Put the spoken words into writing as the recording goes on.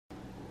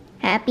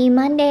Happy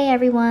Monday,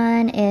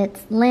 everyone.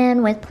 It's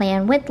Lynn with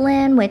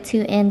Planwithlienn with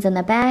 2 N's in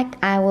the back.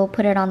 I will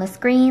put it on the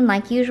screen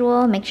like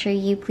usual. Make sure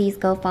you please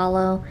go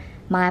follow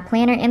my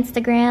planner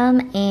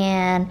Instagram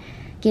and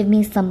give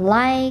me some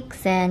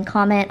likes and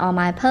comment on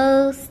my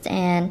posts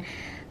and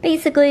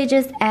basically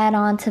just add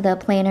on to the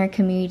planner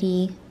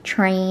community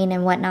train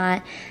and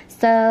whatnot.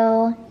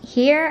 So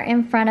here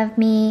in front of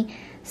me,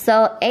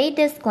 so a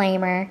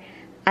disclaimer,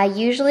 I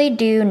usually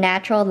do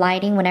natural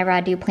lighting whenever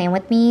I do Plan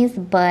With Me's,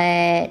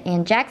 but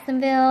in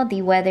Jacksonville,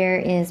 the weather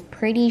is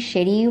pretty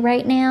shitty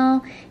right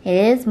now. It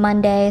is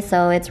Monday,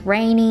 so it's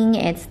raining,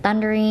 it's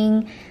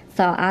thundering.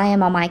 So I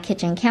am on my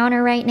kitchen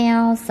counter right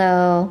now,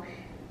 so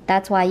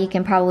that's why you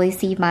can probably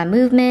see my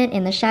movement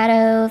in the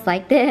shadows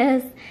like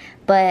this.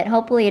 But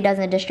hopefully it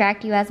doesn't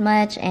distract you as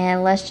much,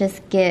 and let's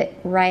just get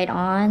right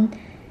on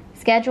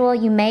schedule.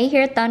 You may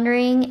hear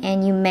thundering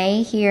and you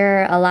may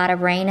hear a lot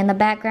of rain in the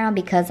background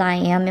because I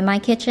am in my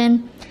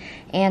kitchen.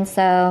 And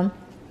so,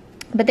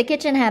 but the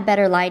kitchen had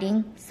better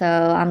lighting, so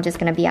I'm just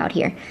gonna be out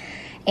here.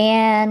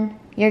 And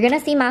you're gonna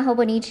see my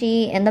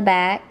Hobonichi in the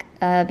back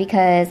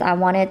because I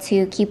wanted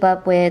to keep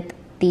up with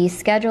the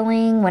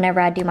scheduling whenever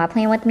I do my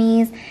Plan With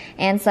Me's.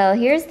 And so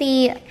here's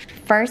the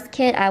first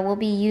kit I will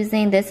be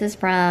using. This is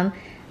from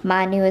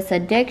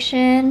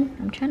Mynewestaddiction.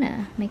 I'm trying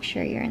to make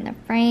sure you're in the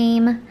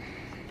frame.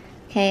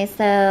 Okay,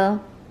 so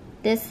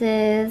this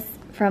is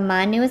from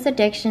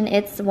Mynewestaddiction.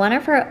 It's one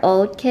of her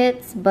old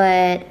kits,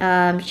 but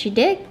she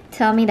did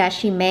tell me that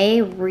she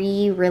may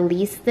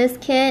re-release this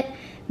kit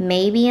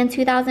maybe in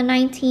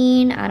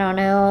 2019. I don't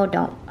know,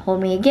 don't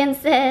hold me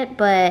against it,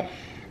 but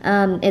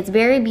it's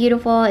very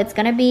beautiful. It's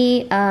gonna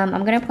be,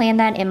 I'm gonna plan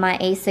that in my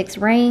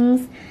A6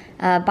 rings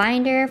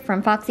binder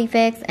from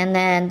FOXYFIX, and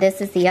then this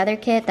is the other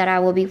kit that I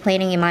will be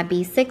planning in my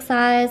B6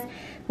 size,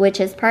 which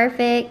is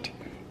perfect.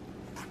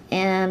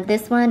 And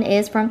this one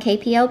is from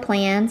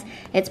Kplplans.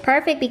 It's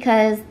perfect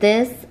because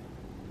this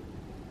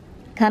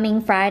coming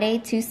Friday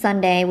to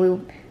Sunday,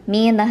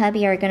 me and the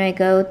hubby are gonna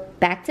go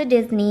back to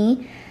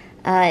Disney.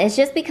 It's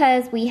just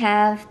because we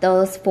have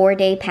those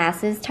 4-day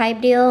passes type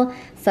deal,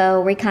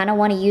 so we kind of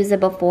want to use it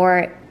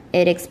before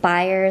it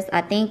expires.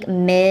 I think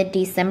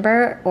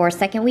mid-December or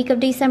second week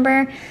of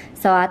December.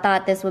 So I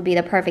thought this would be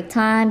the perfect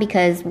time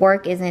because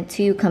work isn't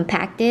too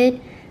compacted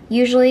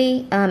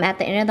usually at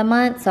the end of the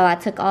month. So I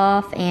took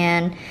off,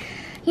 and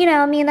you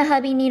know, me and the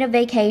hubby need a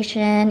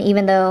vacation,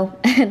 even though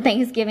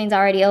Thanksgiving's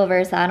already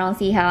over, so I don't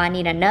see how I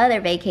need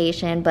another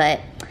vacation, but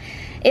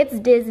it's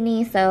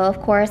Disney, so of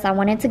course I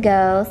wanted to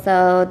go.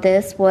 So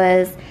this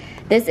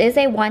is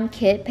a 1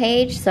 kit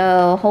page,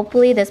 so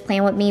hopefully this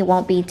Plan With Me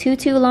won't be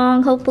too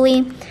long,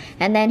 hopefully.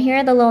 And then here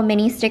are the little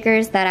mini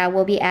stickers that I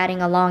will be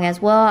adding along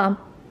as well.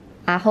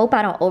 I hope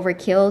I don't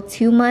overkill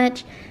too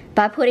much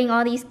by putting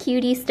all these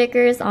cutie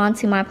stickers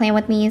onto my Plan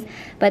With Me's.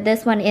 But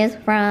this one is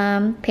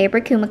from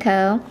Paper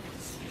Kumiko.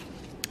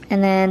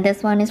 And then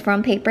this one is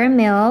from Paper and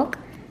Milk.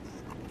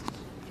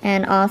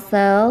 And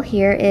also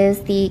here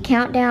is the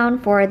countdown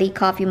for the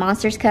Coffee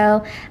Monsters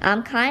Co.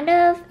 I'm kind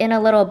of in a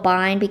little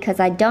bind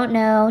because I don't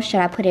know, should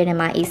I put it in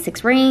my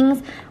A6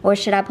 rings or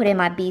should I put it in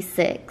my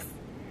B6?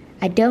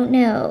 I don't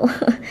know.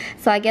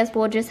 So I guess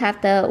we'll just have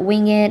to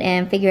wing it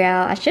and figure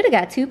out. I should have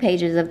got 2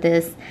 pages of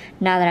this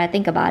now that I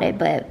think about it,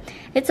 but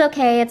it's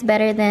okay. It's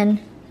better than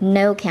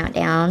no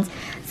countdowns.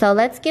 So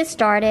let's get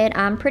started.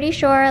 I'm pretty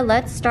sure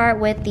let's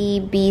start with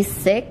the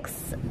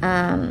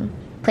B6.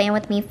 Plan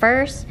With Me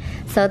first.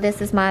 So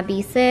this is my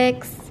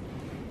B6.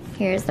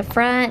 Here's the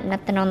front,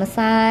 nothing on the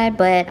side,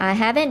 but I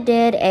haven't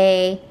did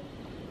a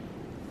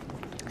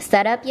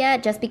setup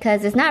yet just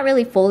because it's not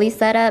really fully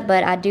set up,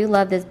 but I do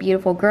love this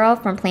beautiful girl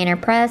from Planner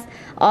Press.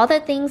 All the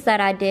things that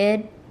I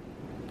did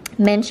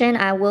mention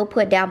I will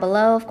put down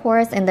below, of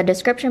course, in the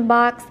description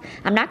box.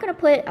 I'm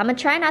gonna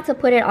try not to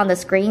put it on the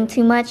screen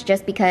too much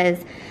just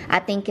because I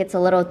think it's a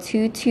little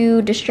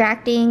too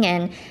distracting,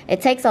 and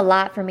it takes a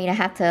lot for me to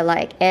have to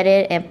like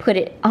edit and put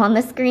it on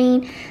the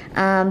screen.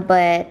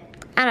 But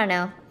I don't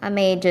know, I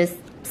may just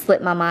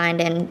slip my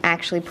mind and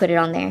actually put it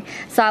on there.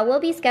 So I will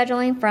be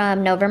scheduling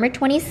from November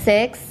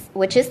 26th,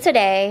 which is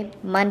today,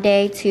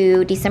 Monday,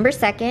 to December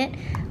 2nd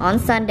on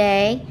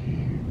Sunday.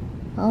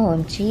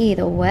 OMG,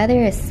 the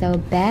weather is so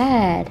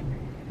bad.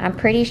 I'm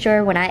pretty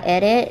sure when I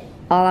edit,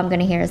 all I'm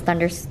gonna hear is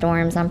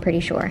thunderstorms, I'm pretty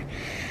sure.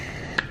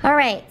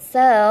 Alright,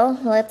 so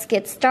let's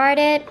get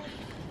started.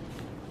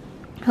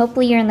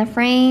 Hopefully you're in the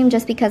frame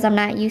just because I'm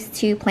not used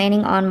to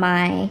planning on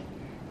my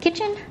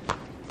kitchen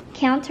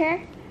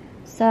counter.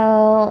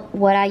 So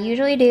what I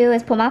usually do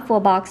is put my full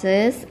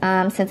boxes.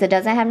 Since it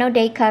doesn't have no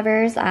date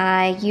covers,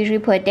 I usually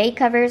put date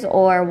covers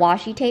or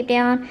washi tape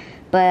down,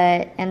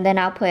 and then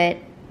I'll put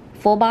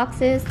full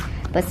boxes.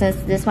 But since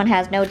this one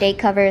has no date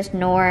covers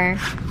nor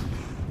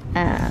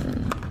the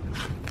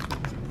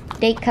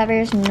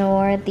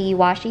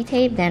washi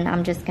tape, then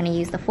I'm just gonna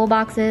use the full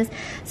boxes.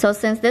 So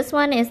since this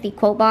one is the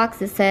quote box,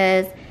 it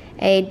says,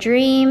 "A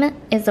dream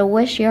is a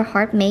wish your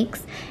heart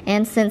makes."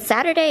 And since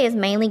Saturday is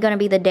mainly gonna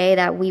be the day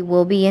that we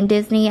will be in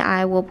Disney,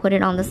 I will put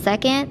it on the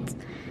 2nd.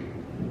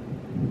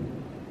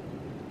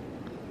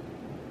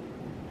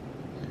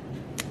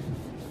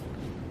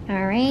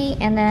 All right,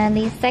 and then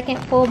the second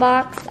full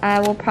box I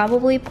will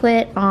probably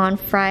put on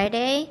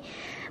Friday.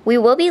 We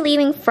will be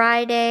leaving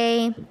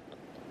Friday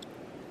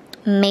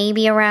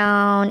maybe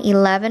around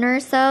 11 or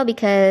so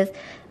because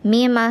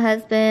me and my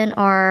husband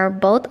are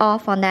both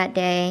off on that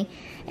day.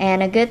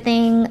 And a good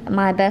thing,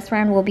 my best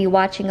friend will be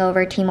watching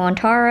over Teemo and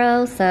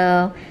Taro,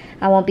 so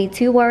I won't be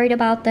too worried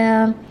about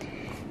them.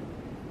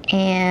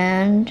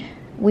 And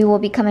we will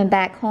be coming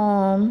back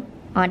home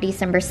on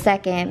December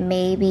 2nd,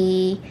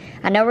 maybe.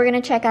 I know we're gonna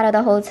check out of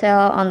the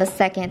hotel on the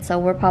 2nd, so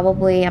we're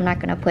probably, I'm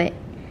not gonna put,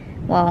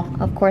 well,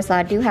 of course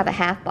I do have a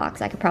half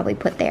box I could probably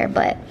put there,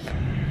 but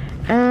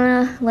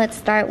let's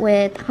start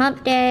with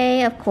hump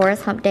day. Of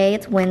course, hump day,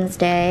 it's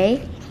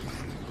Wednesday.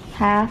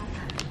 Half,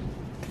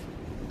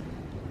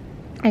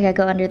 I gotta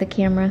go under the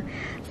camera.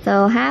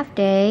 So half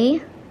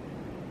day,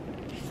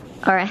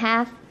 or a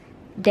half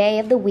day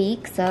of the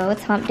week, so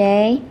it's hump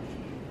day.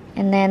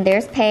 And then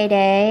there's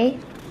payday.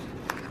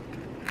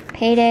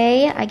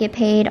 Payday, I get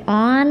paid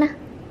on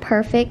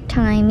perfect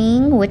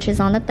timing, which is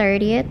on the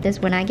 30th, is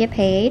when I get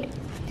paid.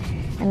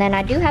 And then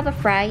I do have a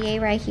Friday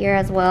right here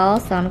as well,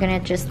 so I'm gonna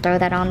just throw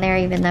that on there,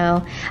 even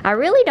though I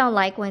really don't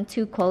like when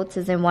 2 quotes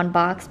is in one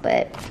box,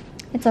 but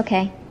it's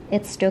okay,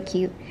 it's still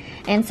cute.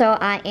 And so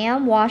I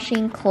am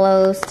washing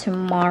clothes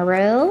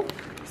tomorrow,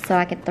 so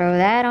I could throw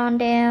that on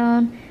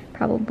down,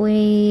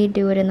 probably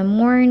do it in the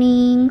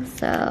morning,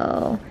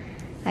 so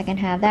I can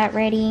have that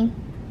ready.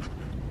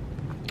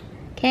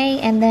 Okay,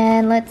 and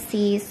then let's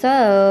see,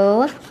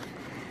 so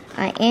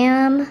I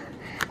am,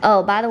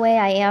 oh, by the way,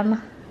 I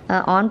am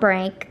on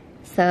break,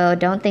 so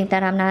don't think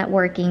that I'm not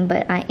working,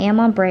 but I am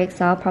on break,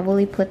 so I'll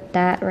probably put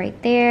that right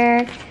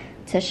there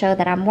to show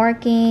that I'm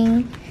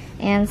working.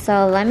 And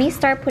so let me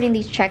start putting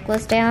these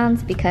checklist down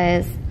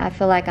because I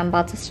feel like I'm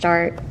about to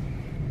start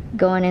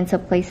going into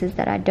places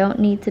that I don't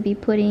need to be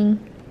putting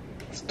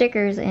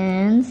stickers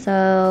in.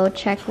 So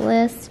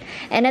checklist,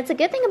 and it's a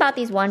good thing about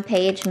these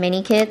one-page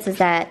mini kits is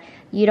that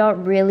you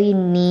don't really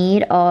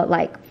need all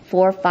like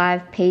 4 or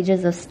 5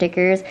 pages of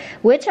stickers,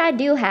 which I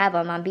do have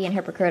them. I'm being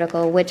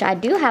hypocritical, which I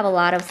do have a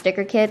lot of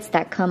sticker kits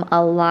that come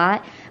a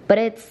lot, but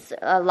it's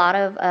a lot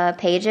of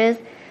pages,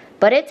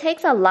 but it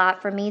takes a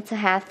lot for me to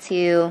have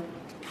to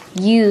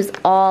use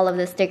all of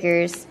the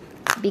stickers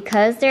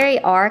because they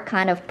are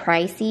kind of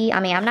pricey.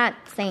 I mean, I'm not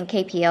saying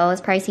KPL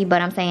is pricey,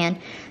 but I'm saying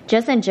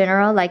just in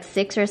general, like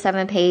 6 or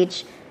 7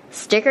 page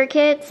sticker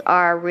kits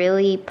are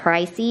really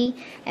pricey,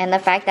 and the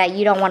fact that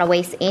you don't want to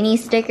waste any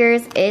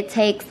stickers, it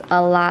takes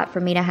a lot for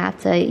me to have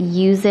to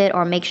use it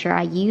or make sure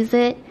I use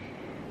it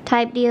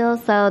type deal.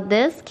 So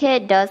this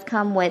kit does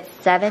come with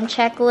 7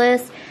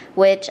 checklists,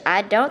 which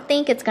I don't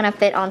think it's gonna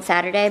fit on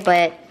Saturday,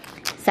 but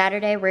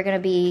Saturday we're gonna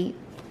be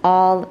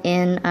all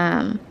in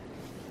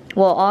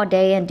well, all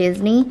day in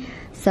Disney,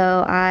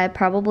 so I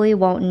probably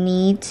won't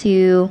need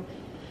to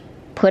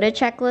put a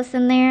checklist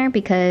in there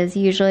because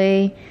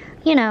usually,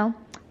 you know,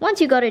 once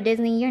you go to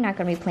Disney, you're not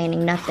gonna be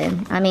planning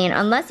nothing. I mean,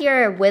 unless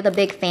you're with a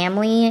big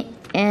family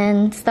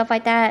and stuff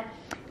like that,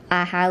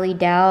 I highly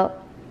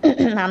doubt I'm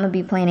gonna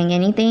be planning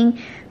anything.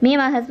 Me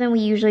and my husband, we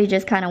usually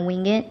just kind of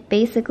wing it,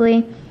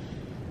 basically,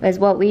 is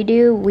what we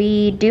do.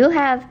 We do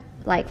have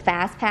like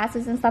fast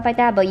passes and stuff like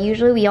that, but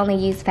usually we only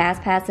use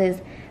fast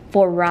passes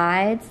for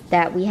rides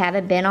that we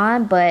haven't been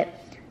on. But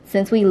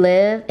since we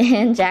live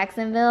in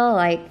Jacksonville,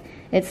 like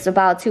it's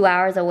about 2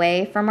 hours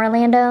away from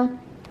Orlando,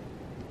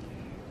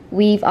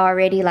 we've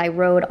already like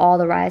rode all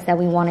the rides that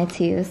we wanted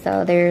to,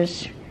 so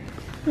there's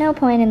no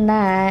point in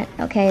that.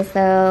 Okay,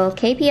 so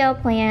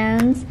KPL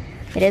plans,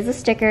 it is a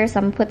sticker, so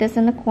I'm gonna put this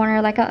in the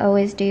corner like I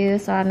always do,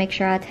 so I make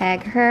sure I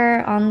tag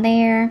her on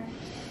there.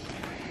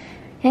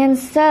 And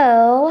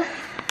so,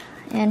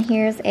 and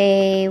here's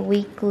a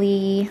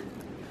weekly,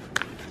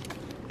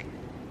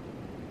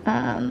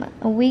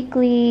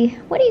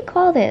 what do you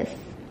call this?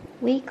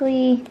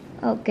 Weekly,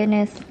 oh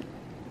goodness.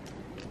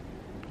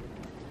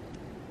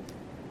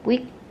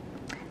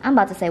 I'm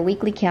about to say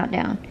weekly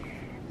countdown.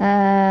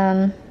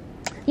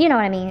 You know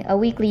what I mean, a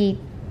weekly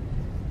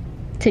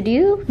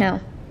to-do?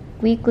 No,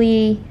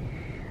 weekly,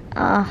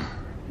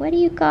 what do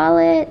you call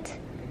it?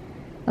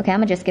 Okay, I'm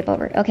gonna just skip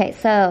over it. Okay,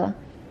 so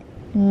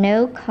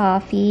no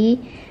coffee,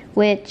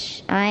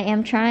 which I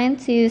am trying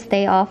to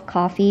stay off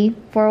coffee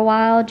for a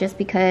while just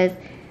because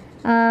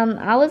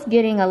I was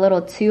getting a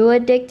little too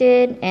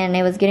addicted, and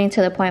it was getting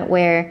to the point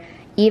where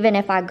even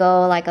if I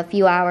go like a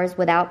few hours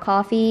without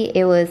coffee,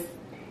 it was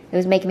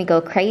making me go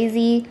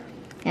crazy.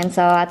 And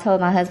so I told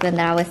my husband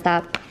that I would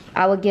stop,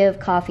 I would give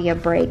coffee a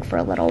break for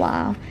a little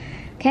while.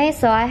 Okay,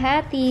 so I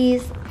had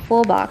these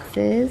full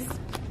boxes.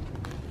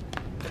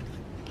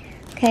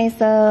 Okay,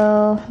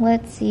 so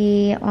let's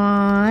see,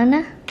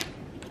 on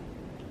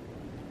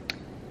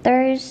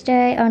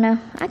Thursday, oh no,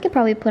 I could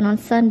probably put on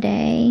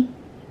Sunday.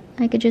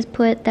 I could just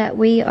put that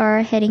we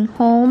are heading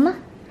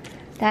home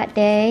that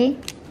day.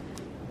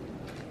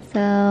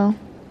 So,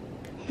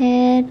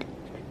 head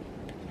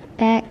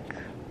back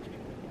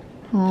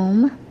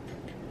home.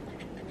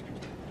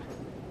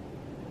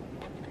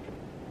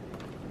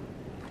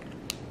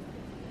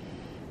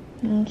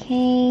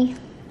 Okay,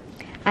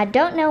 I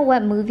don't know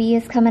what movie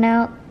is coming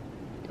out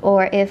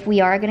or if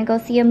we are gonna go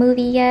see a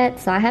movie yet,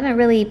 so I haven't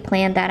really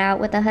planned that out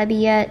with the hubby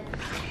yet.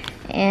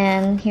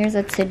 And here's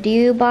a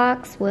to-do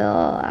box.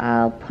 Well,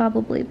 I'll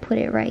probably put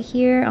it right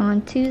here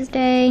on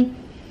Tuesday.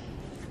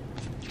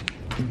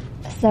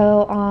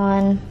 So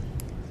on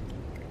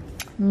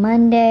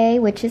Monday,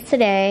 which is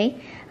today,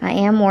 I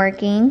am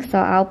working, so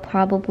I'll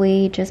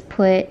probably just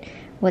put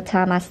what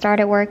time I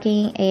started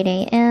working, 8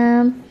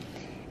 a.m.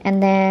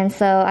 And then,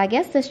 so I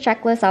guess this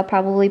checklist, I'll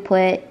probably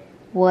put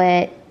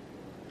what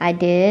I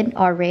did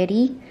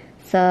already.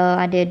 So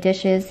I did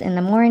dishes in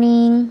the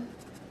morning,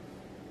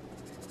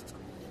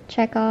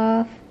 check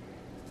off,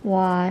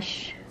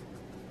 wash,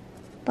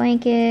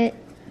 blanket,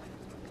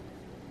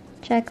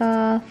 check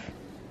off.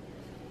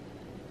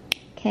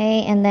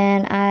 Okay, and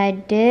then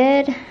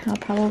I'll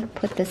probably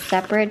put this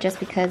separate just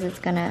because it's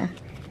gonna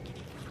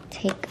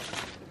take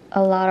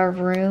a lot of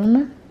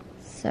room.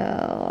 So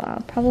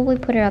I'll probably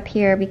put it up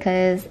here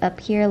because up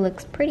here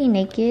looks pretty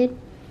naked.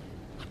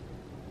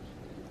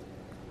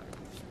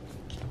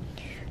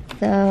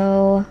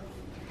 So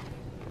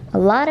a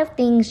lot of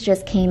things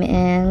just came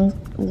in.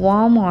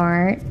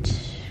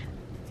 Walmart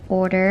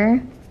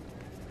order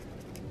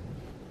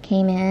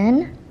came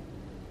in.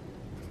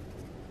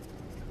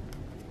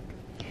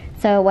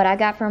 So what I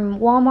got from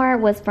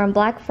Walmart was from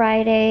Black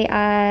Friday.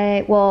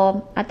 I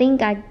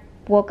think I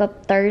woke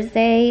up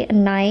Wednesday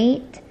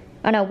night,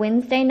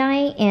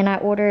 and I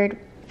ordered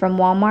from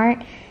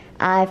Walmart.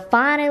 I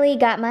finally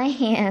got my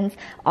hands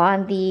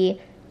on the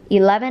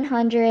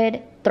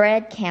 1100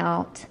 thread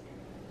count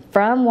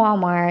from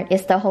Walmart.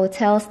 It's the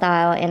hotel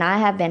style, and I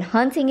have been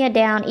hunting it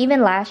down.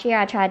 Even last year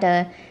I tried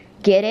to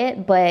get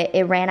it, but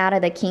it ran out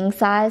of the king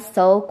size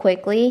so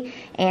quickly,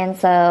 and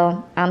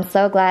so I'm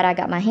so glad I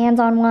got my hands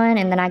on one.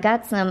 And then I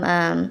got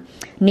some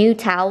new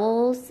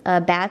towels,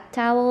 bath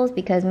towels,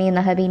 because me and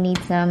the hubby need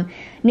some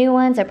new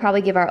ones. I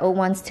probably give our old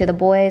ones to the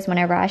boys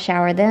whenever I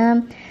shower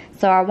them.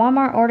 So our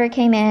Walmart order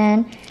came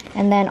in,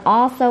 and then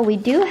also we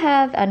do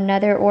have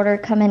another order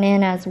coming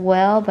in as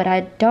well, but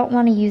I don't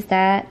want to use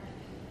that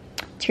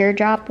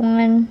teardrop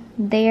one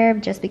there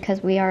just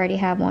because we already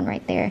have one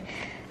right there.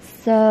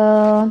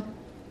 So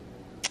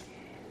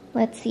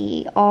let's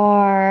see,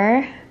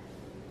 I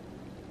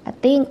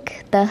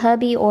think the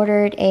hubby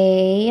ordered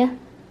a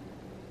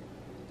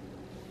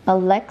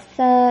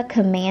Alexa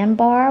command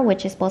bar,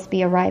 which is supposed to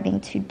be arriving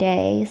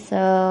today.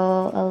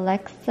 So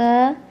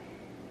Alexa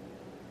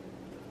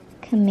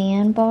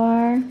command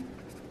bar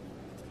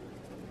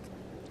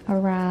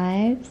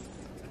arrives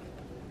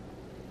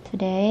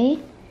today.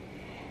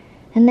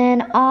 And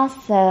then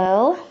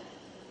also,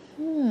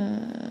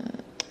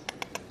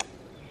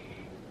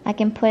 I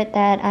can put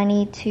that I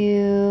need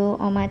to,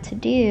 on my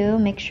to-do,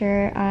 make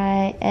sure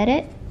I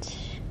edit,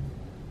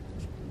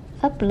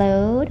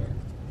 upload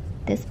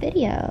this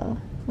video,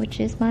 which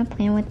is my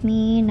Plan With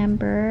Me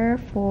number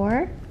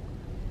 4.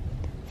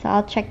 So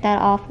I'll check that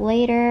off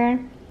later.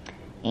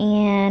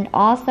 And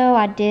also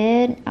I'll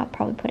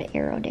probably put an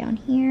arrow down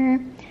here.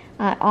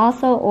 I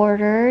also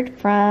ordered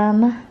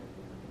from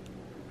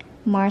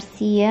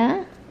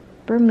Marcia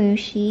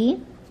Bermushi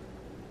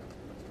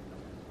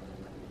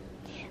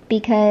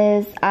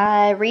because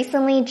I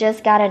recently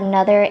just got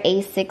another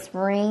A6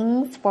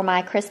 rings for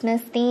my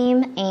Christmas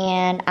theme,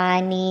 and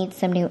I need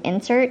some new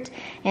inserts.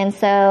 And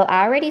so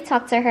I already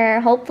talked to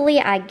her. Hopefully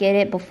I get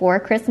it before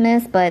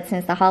Christmas, but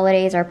since the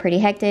holidays are pretty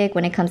hectic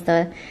when it comes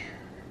to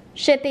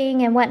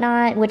shipping and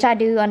whatnot, which I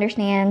do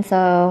understand,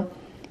 so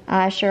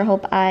I sure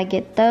hope I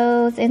get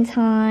those in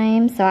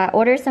time. So I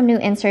ordered some new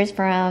inserts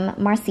from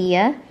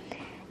Marcia.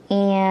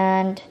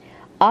 And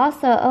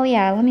also, oh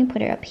yeah, let me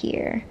put it up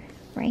here,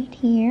 right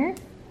here.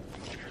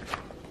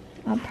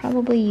 I'll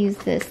probably use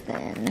this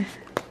then.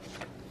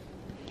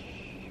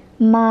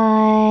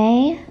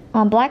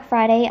 On Black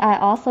Friday, I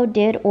also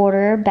did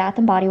order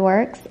Bath & Body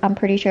Works. I'm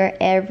pretty sure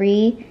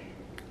everyone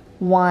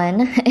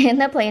in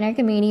the planner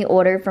community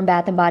ordered from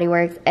Bath & Body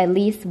Works at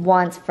least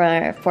once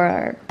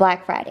for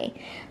Black Friday.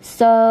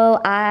 So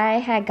I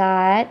had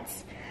got,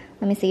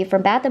 let me see,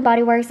 from Bath &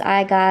 Body Works,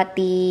 I got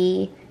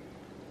the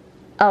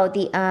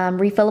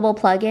refillable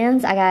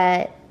plugins.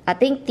 I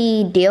think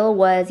the deal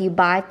was you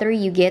buy 3,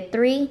 you get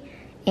 3.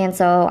 And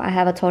so I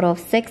have a total of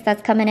 6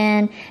 that's coming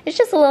in. It's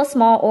just a little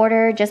small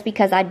order just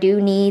because I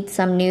do need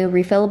some new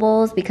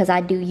refillables because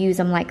I do use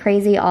them like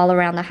crazy all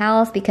around the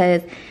house,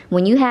 because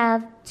when you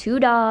have 2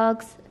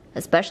 dogs,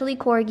 especially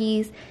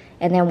corgis,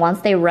 and then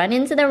once they run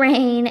into the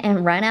rain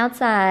and run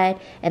outside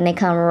and they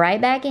come right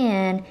back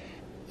in,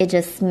 it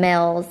just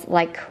smells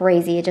like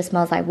crazy. It just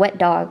smells like wet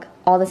dog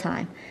all the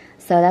time.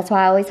 So that's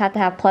why I always have to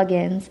have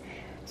plugins.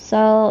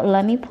 So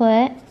let me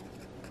put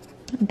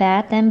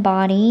Bath &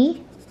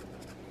 Body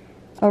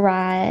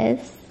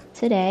arrives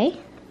today.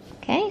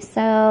 Okay,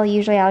 so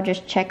usually I'll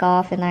just check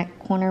off in that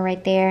corner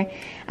right there.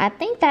 I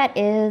think that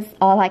is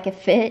all I could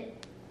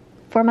fit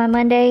for my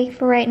Monday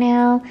for right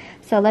now.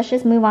 So let's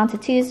just move on to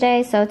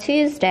Tuesday. So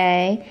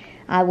Tuesday,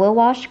 I will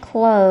wash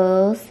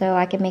clothes so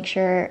I can make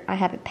sure I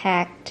have it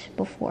packed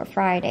before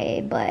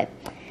Friday, but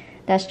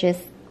that's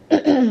just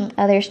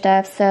other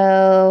stuff.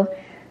 So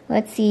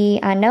let's see,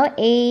 I know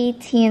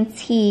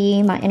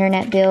AT&T, my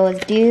internet bill is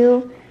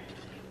due,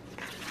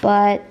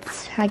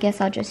 but I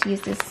guess I'll just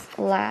use this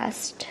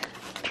last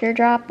Pure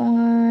Drop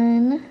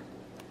one.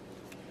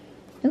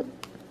 Ooh.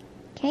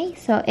 Okay,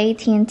 so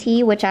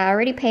AT&T, which I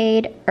already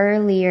paid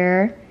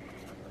earlier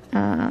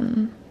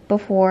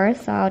before,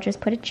 so I'll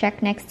just put a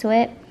check next to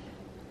it.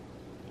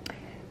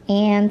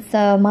 And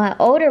so my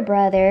older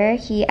brother,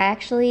 he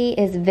actually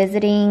is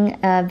visiting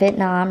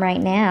Vietnam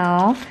right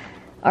now,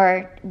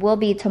 or will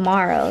be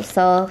tomorrow.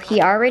 So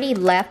he already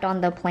left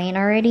on the plane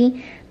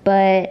already,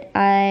 but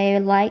I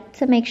like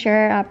to make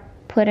sure I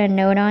put a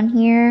note on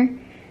here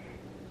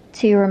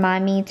to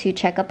remind me to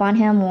check up on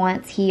him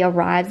once he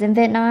arrives in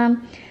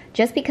Vietnam.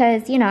 Just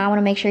because, you know, I want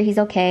to make sure he's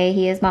okay.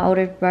 He is my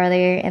older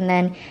brother, and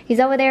then he's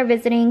over there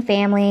visiting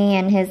family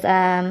and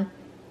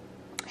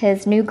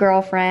his new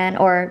girlfriend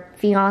or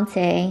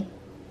fiance,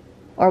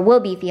 or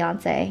will be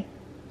fiance.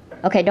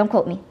 Okay, don't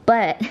quote me,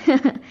 but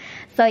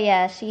so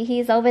yeah,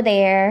 he's over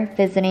there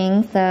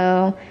visiting.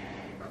 So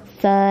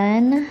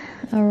son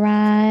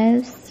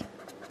arrives.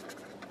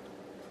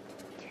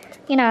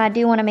 You know, I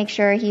do want to make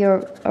sure he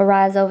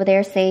arrives over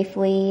there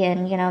safely,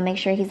 and you know, make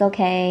sure he's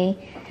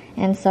okay.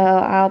 And so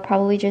I'll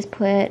probably just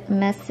put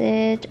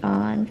message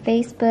on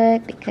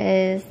Facebook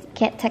because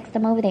can't text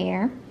them over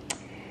there.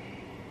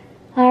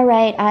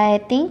 Alright, I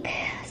think,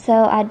 so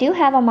I do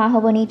have on my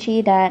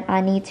Hobonichi that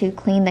I need to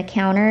clean the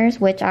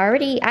counters, which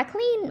I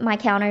clean my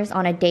counters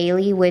on a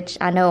daily, which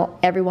I know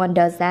everyone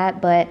does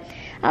that, but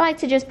I like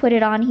to just put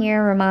it on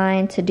here,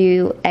 remind to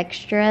do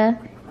extra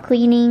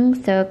cleaning,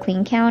 so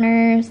clean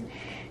counters.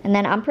 And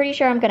then I'm pretty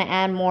sure I'm going to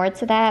add more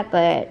to that,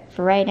 but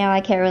for right now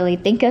I can't really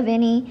think of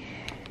any.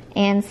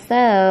 And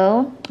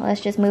so,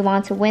 let's just move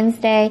on to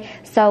Wednesday.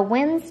 So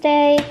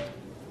Wednesday,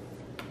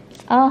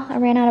 oh, I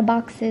ran out of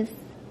boxes.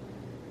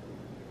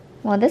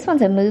 Well, this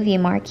one's a movie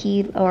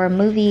marquee or a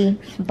movie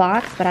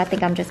box, but I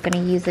think I'm just going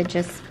to use it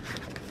just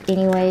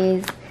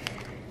anyways.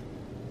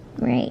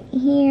 Right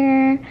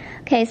here.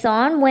 Okay, so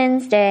on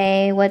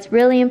Wednesday, what's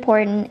really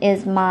important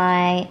is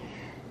my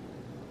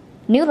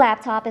new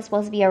laptop is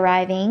supposed to be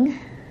arriving.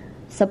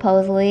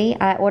 Supposedly,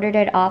 I ordered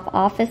it off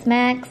Office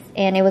Max,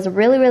 and it was a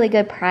really, really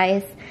good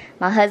price.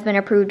 My husband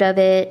approved of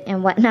it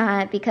and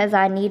whatnot because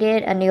I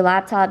needed a new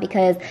laptop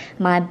because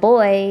my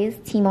boys,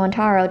 Teemo and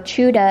Taro,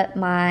 chewed up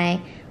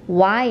my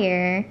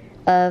wire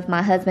of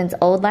my husband's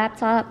old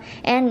laptop.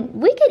 And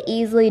we could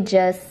easily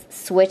just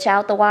switch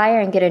out the wire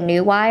and get a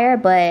new wire,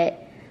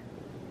 but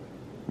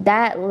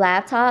that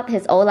laptop,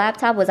 his old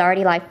laptop, was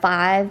already like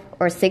 5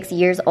 or 6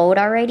 years old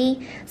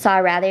already. So I'd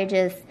rather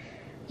just,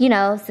 you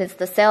know, since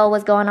the sale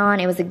was going on,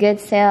 it was a good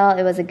sale,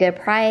 it was a good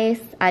price.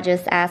 I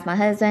just asked my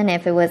husband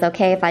if it was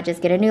okay if I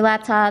just get a new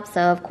laptop.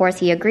 So of course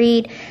he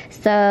agreed.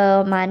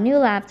 So my new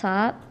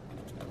laptop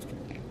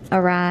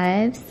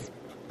arrives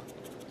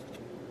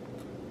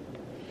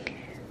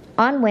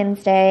on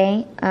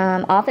Wednesday.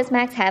 Office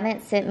Max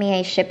haven't sent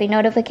me a shipping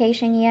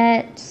notification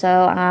yet. So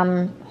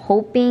I'm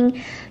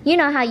hoping, you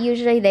know how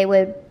usually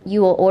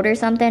you will order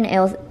something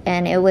else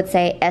and it would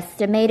say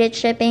estimated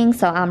shipping.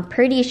 So I'm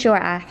pretty sure,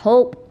 I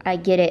hope I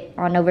get it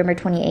on November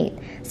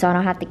 28th, so I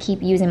don't have to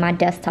keep using my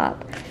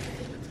desktop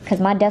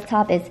because my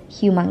desktop is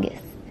humongous.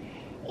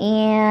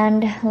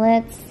 And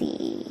let's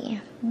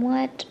see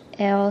what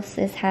else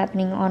is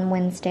happening on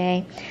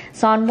Wednesday.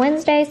 So on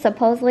Wednesday,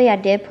 supposedly I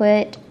did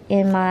put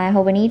in my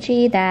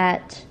Hobonichi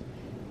that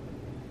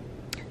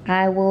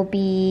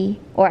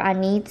I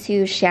need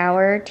to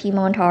shower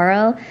Teemo and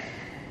Taro.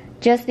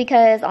 Just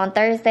because on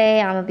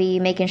Thursday, I'm going to be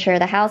making sure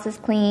the house is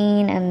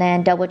clean and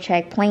then double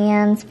check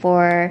plans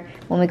for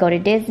when we go to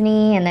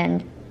Disney and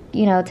then,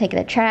 you know, take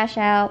the trash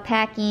out,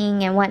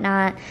 packing and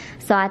whatnot.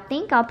 So I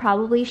think I'll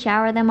probably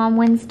shower them on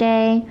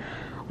Wednesday,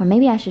 or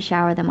maybe I should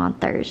shower them on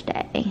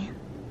Thursday.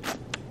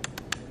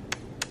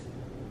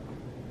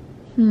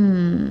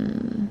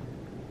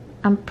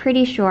 I'm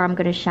pretty sure I'm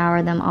going to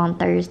shower them on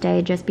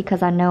Thursday just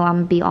because I know I'm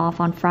going to be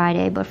off on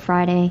Friday. But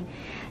Friday,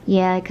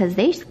 yeah, because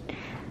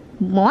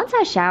once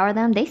I shower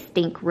them, they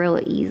stink real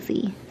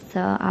easy.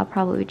 So I'll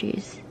probably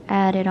just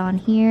add it on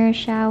here.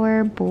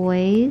 Shower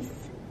boys.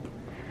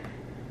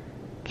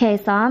 Okay,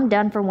 so I'm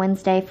done for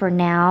Wednesday for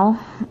now.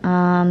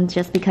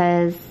 Just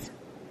because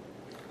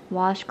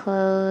wash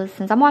clothes.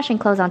 Since I'm washing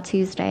clothes on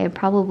Tuesday, I'll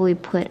probably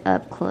put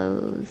up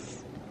clothes.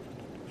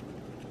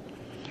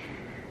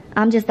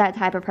 I'm just that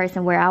type of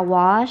person where I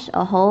wash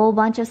a whole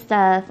bunch of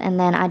stuff and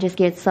then I just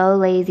get so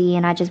lazy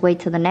and I just wait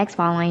till the next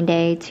following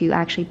day to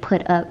actually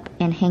put up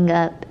and hang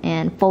up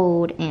and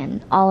fold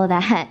and all of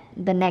that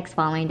the next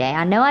following day.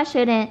 I know I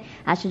shouldn't.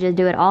 I should just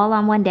do it all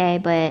on one day,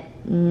 but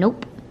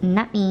nope,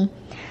 not me.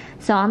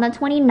 So on the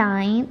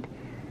 29th,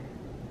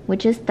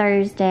 which is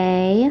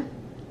Thursday,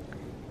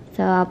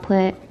 so I'll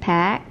put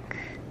pack,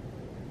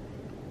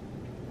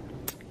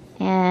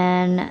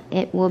 and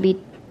it will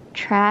be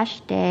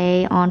trash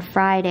day on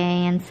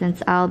Friday, and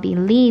since I'll be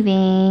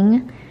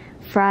leaving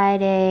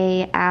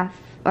Friday kind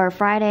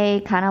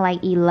of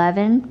like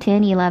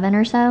 10, 11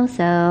 or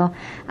so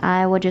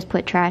I will just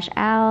put trash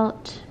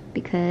out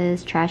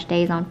because trash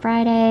day is on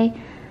Friday.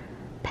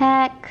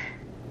 Pack.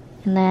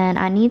 And then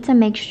I need to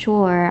make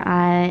sure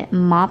I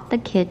mop the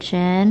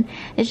kitchen.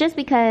 It's just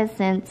because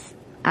since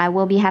I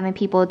will be having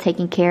people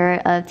taking care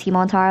of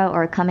Teemo and Taro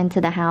or come into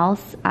the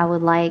house, I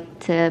would like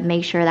to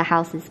make sure the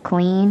house is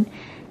clean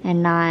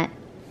and not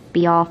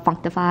be all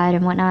functified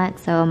and whatnot.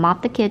 So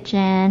mop the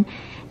kitchen,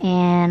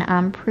 and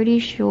I'm pretty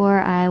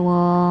sure I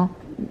will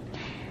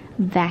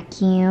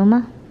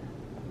vacuum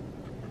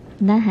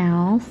the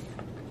house.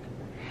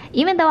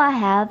 Even though I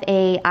have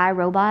a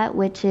iRobot,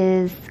 which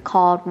is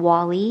called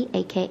Wally,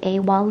 aka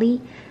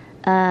Wally,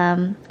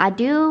 I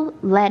do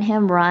let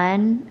him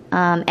run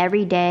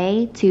every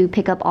day to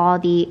pick up all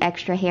the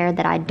extra hair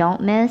that I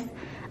don't miss.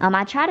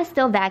 I try to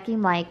still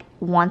vacuum like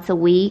once a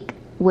week,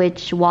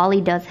 which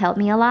Wally does help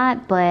me a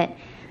lot, but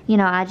you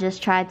know, I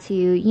just try to,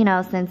 you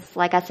know, since,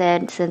 like I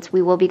said, since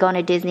we will be going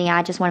to Disney,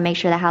 I just want to make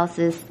sure the house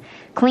is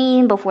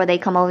clean before they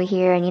come over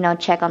here and, you know,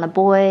 check on the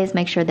boys,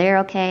 make sure they're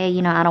okay.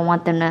 You know, I don't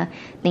want them to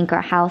think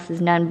our house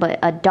is none but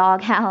a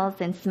dog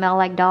house and smell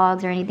like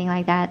dogs or anything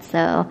like that.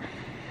 So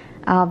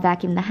I'll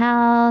vacuum the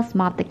house,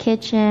 mop the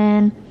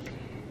kitchen,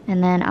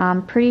 and then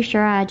I'm pretty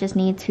sure I just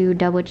need to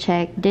double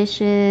check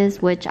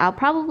dishes, which I'll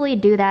probably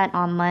do that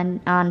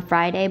on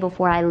Friday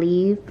before I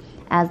leave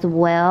as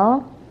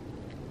well.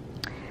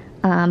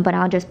 But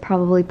I'll just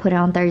probably put it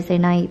on Thursday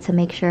night to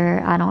make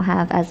sure I don't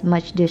have as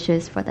much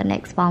dishes for the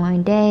next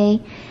following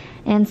day.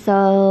 And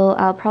so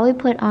I'll probably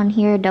put on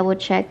here double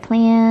check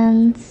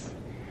plans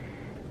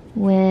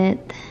with,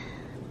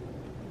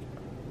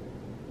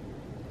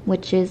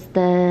 which is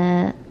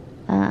the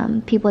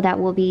people that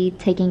will be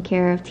taking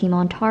care of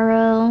Teemo and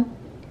Taro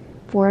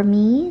for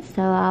me.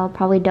 So I'll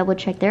probably double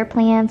check their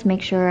plans,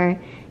 make sure,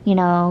 you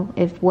know,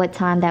 if what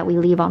time that we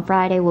leave on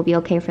Friday will be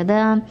okay for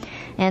them.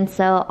 And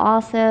so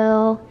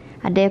also,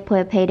 I did put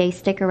a payday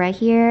sticker right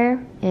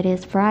here. It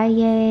is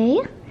Friday.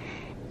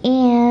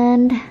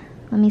 And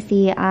let me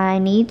see, I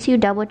need to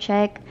double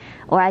check,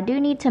 or I do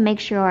need to make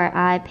sure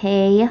I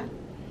pay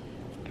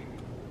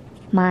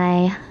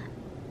my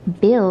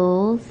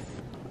bills.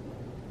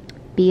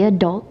 Be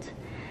adult.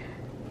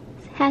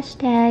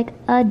 Hashtag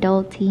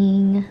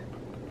adulting.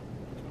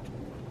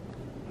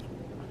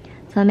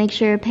 So make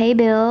sure pay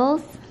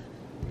bills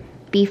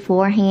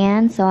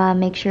beforehand, so I'll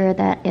make sure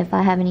that if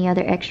I have any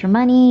other extra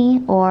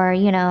money, or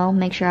you know,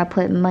 make sure I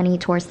put money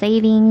towards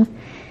savings,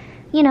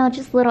 you know,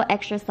 just little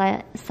extra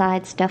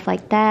side stuff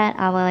like that.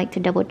 I would like to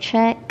double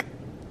check,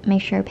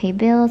 make sure I pay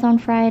bills on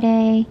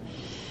Friday.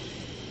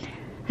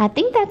 I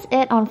think that's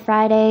it on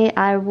Friday.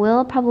 I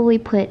will probably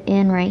put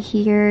in right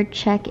here,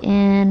 check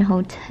in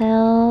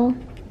hotel.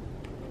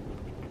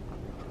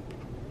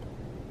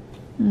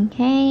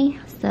 Okay,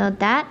 so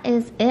that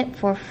is it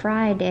for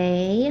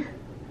Friday.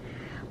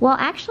 Well,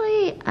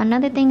 actually,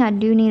 another thing I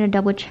do need to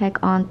double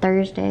check on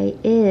Thursday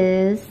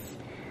is,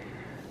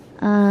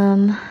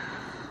 I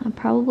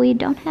probably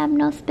don't have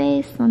no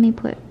space. Let me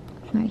put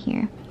right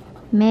here.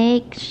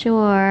 Make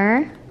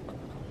sure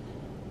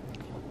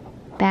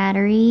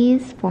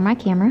batteries for my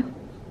camera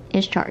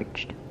is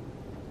charged.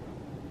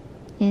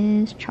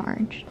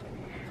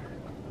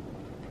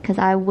 Because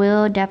I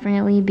will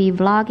definitely be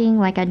vlogging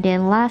like I did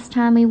last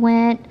time we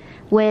went.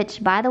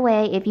 Which, by the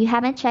way, if you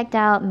haven't checked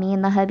out me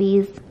and the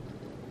hubbies,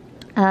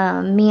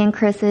 me and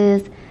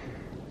Chris's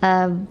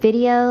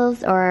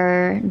videos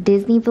or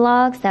Disney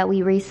vlogs that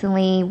we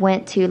recently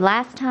went to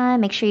last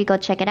time, make sure you go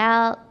check it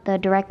out. The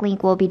direct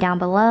link will be down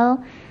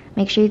below.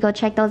 Make sure you go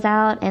check those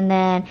out. And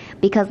then,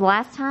 because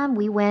last time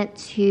we went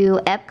to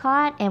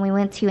Epcot and we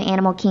went to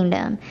Animal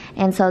Kingdom,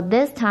 and so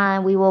this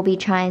time we will be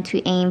trying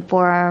to aim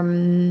for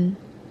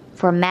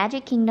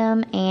Magic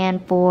Kingdom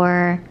and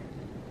for,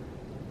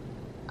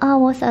 oh,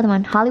 what's the other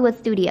one? Hollywood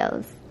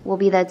Studios will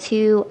be the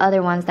two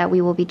other ones that we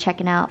will be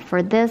checking out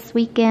for this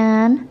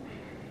weekend.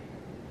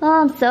 Oh,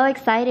 I'm so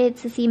excited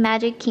to see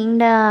Magic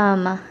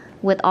Kingdom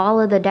with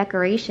all of the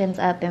decorations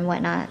up and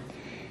whatnot.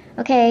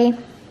 Okay,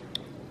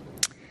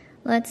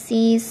 let's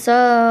see.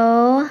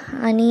 So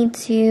I need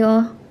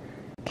to,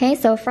 okay,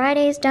 so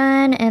Friday's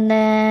done, and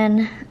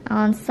then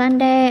on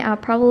Sunday I'll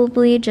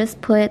probably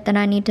just put that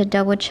I need to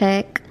double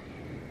check.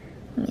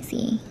 Let me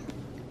see.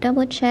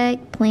 Double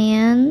check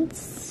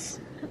plans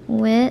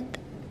with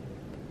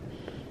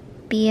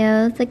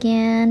BOs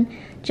again,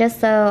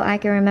 just so I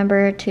can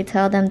remember to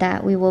tell them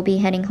that we will be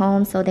heading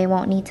home, so they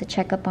won't need to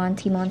check up on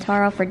Teemo and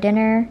Taro for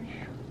dinner,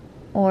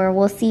 or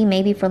we'll see,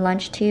 maybe for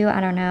lunch too.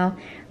 I don't know.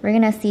 We're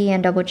gonna see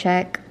and double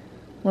check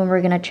when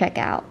we're gonna check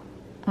out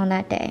on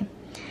that day.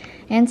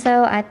 And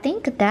so I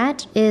think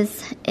that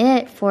is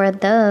it for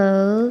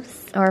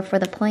those, or for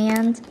the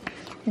plans.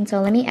 And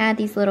so let me add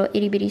these little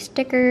itty bitty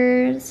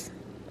stickers.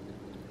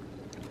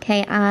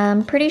 Okay,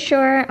 I'm pretty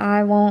sure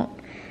I won't,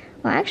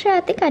 well actually I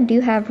think I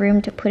do have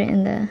room to put it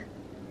in the,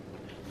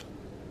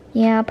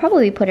 yeah, I'll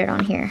probably put it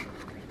on here,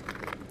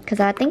 because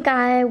I think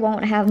I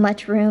won't have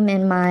much room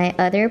in my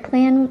other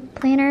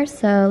planner.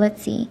 So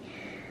let's see.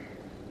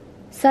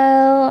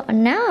 So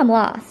now I'm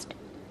lost.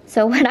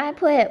 So would I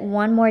put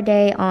one more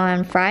day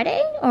on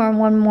Friday or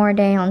one more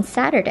day on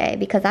Saturday?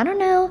 Because I don't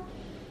know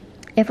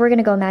if we're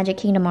gonna go Magic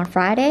Kingdom on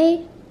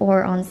Friday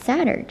or on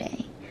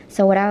Saturday.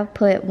 So would I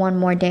put one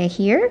more day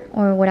here,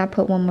 or would I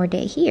put one more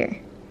day here?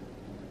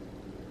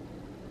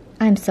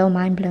 I'm so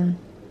mind blown.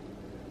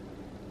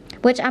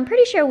 Which I'm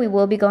pretty sure we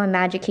will be going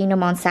Magic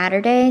Kingdom on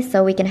Saturday,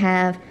 so we can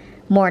have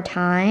more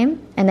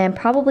time. And then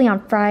probably on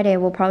Friday,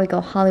 we'll probably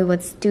go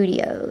Hollywood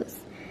Studios,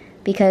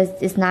 because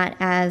it's not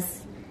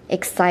as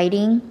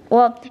exciting.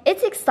 Well,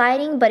 it's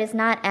exciting, but it's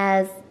not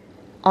as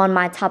on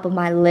my top of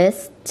my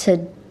list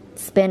to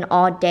spend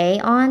all day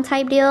on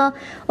type deal.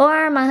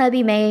 Or my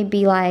hubby may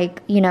be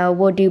like, you know,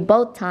 we'll do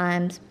both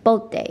times,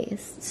 both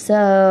days.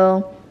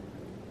 So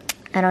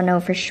I don't know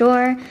for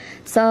sure.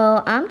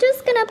 So I'm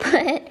just gonna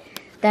put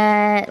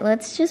that,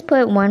 let's just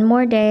put one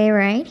more day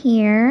right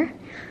here.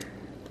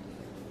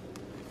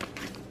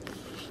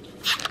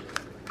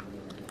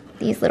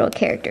 These little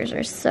characters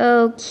are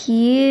so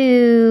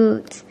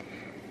cute.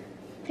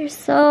 They're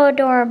so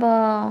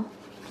adorable.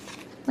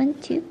 1,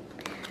 2,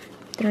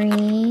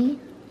 3.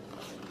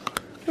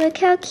 Look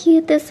how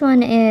cute this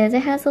one is.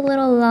 It has a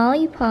little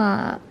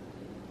lollipop.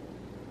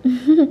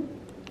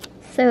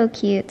 So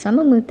cute. So I'm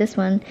gonna move this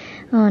one.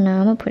 Oh no,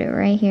 I'm gonna put it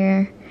right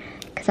here.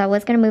 Because I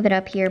was gonna move it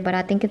up here, but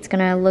I think it's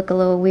gonna look a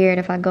little weird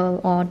if I go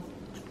all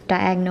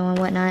diagonal and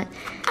whatnot.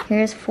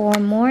 Here's 4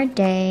 more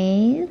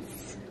days.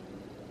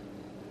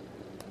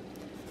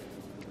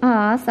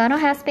 Aw, so I don't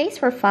have space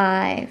for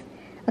 5.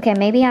 Okay,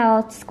 maybe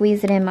I'll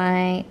squeeze it in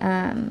my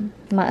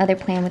my other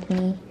plan with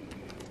me,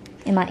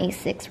 in my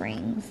A6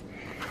 rings.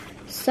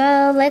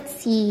 So let's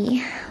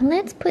see.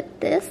 Let's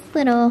put this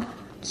little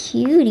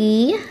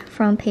cutie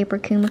from Paper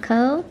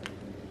Kumiko.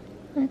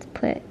 Let's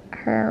put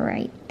her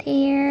right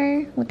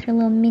there with her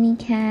little mini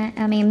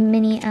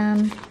mini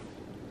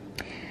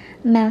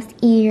mouse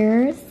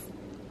ears.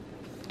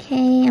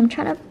 Okay, I'm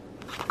trying to,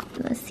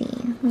 let's see.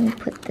 Let me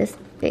put this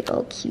big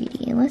old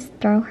cutie. Let's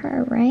throw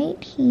her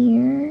right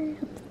here.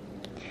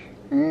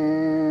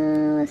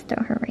 Let's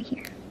throw her right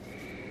here.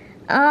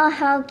 Oh,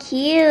 how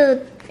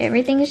cute.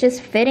 Everything is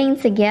just fitting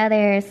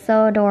together. It's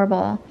so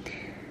adorable.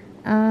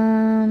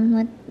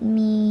 Let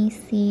me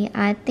see.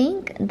 I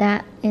think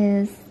that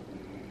is,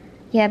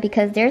 yeah,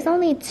 because there's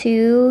only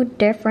 2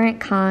 different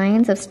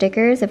kinds of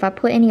stickers. If I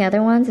put any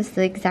other ones, it's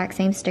the exact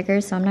same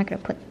stickers, so I'm not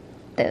gonna put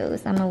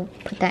those. I'm gonna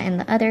put that in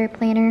the other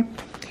planner.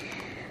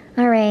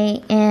 All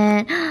right,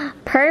 and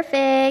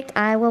perfect.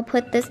 I will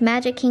put this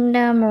Magic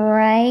Kingdom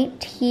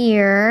right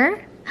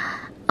here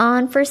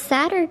on for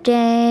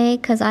Saturday,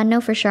 because I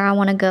know for sure I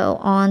want to go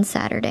on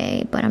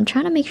Saturday, but I'm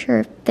trying to make sure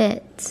it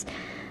fits.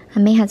 I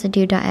may have to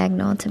do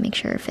diagonal to make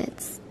sure it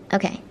fits.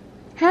 Okay.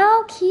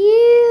 How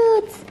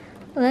cute!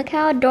 Look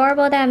how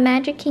adorable that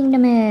Magic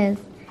Kingdom is.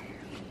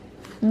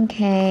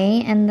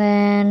 Okay, and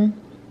then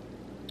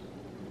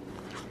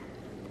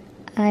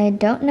I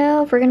don't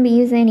know if we're going to be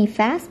using any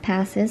fast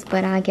passes,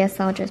 but I guess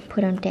I'll just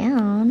put them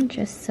down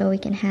just so we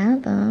can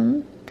have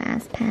them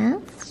fast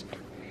passed.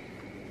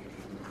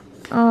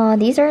 Oh,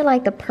 these are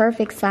like the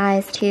perfect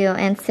size too.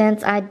 And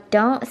since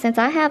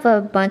I have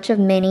a bunch of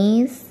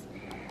minis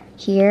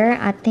here,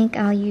 I think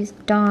I'll use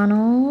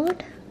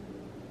Donald.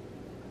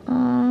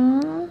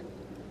 Aww.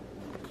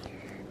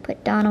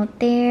 Put Donald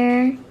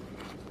there.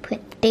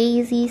 Put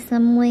Daisy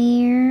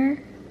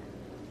somewhere.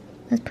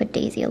 Let's put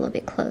Daisy a little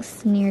bit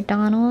close near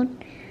Donald.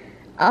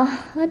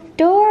 Oh,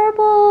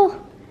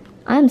 adorable.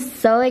 I'm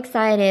so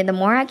excited. The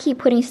more I keep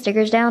putting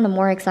stickers down, the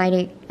more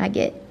excited I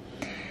get.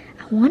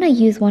 I want to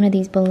use one of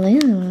these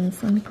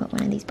balloons. Let me put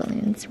one of these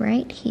balloons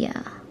right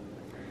here.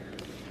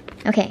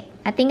 Okay,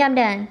 I think I'm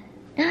done.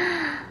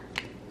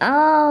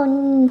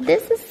 Oh,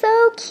 this is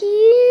so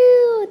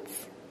cute.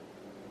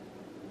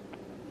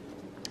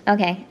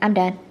 Okay, I'm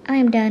done. I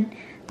am done.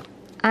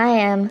 I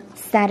am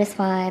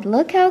satisfied.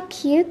 Look how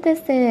cute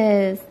this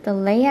is. The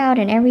layout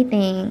and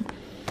everything.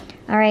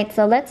 Alright,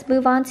 so let's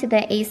move on to the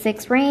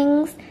A6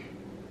 rings.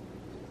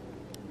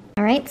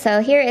 Alright,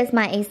 so here is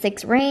my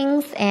A6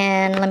 rings,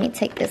 and let me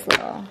take this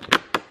little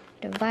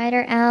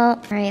divider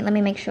out. Alright, let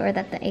me make sure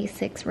that the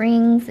A6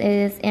 rings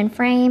is in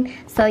frame.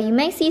 So you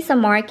may see some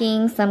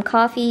markings, some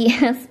coffee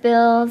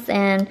spills,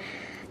 and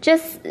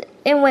just,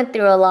 it went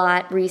through a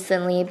lot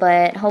recently,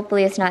 but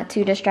hopefully it's not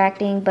too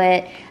distracting.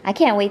 But I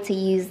can't wait to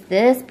use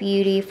this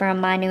beauty from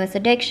My Newest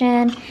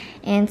Addiction.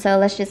 And so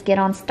let's just get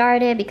on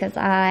started, because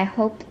I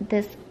hope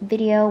this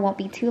video won't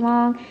be too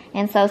long.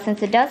 And so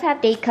since it does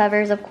have date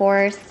covers, of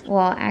course,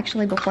 well,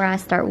 actually before I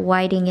start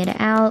whiting it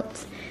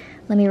out,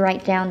 let me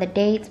write down the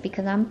dates,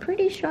 because I'm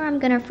pretty sure I'm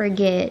gonna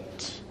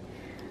forget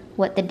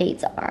what the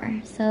dates are.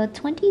 So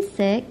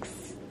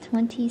 26,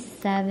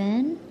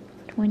 27,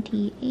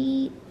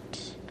 28,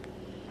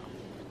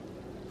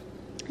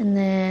 and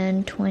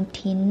then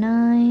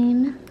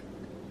 29,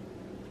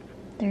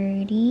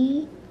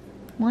 30,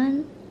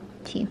 1,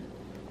 2.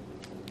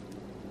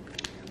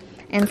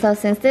 And so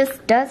since this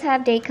does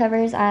have date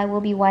covers, I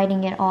will be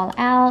whiting it all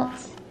out,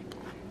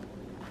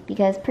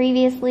 because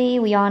previously,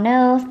 we all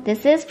know,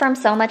 this is from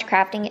So Much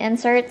Crafting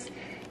Inserts,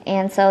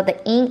 and so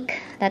the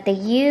ink that they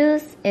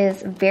use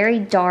is very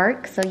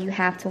dark, so you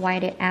have to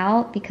white it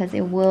out, because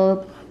it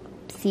will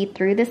see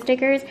through the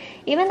stickers.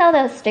 Even though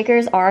the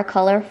stickers are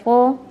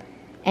colorful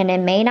and it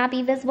may not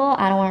be visible,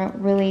 I don't want to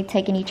really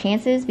take any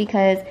chances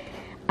because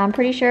I'm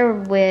pretty sure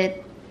with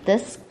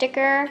this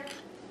sticker,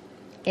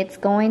 it's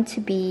going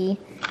to be,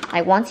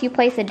 like once you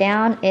place it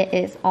down, it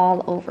is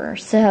all over.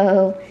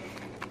 So,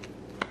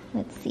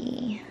 let's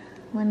see.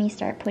 Let me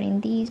start putting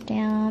these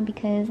down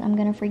because I'm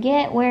gonna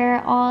forget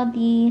where all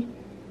the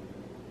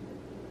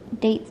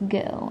dates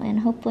go, and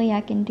hopefully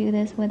I can do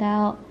this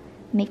without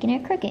making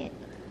it crooked.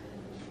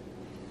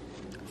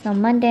 So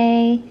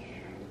Monday,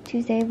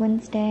 Tuesday,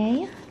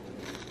 Wednesday.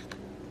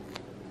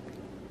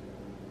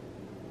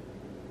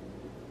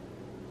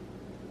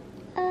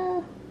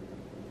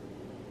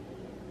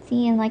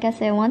 See, and like I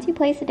said, once you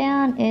place it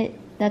down,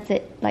 that's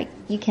it. Like,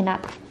 you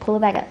cannot pull it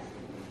back up.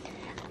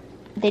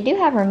 They do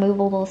have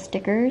removable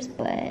stickers,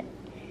 but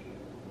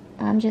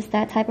I'm just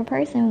that type of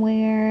person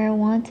where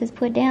once it's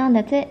put down,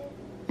 that's it.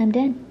 I'm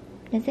done.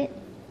 That's it.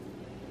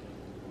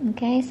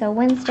 Okay, so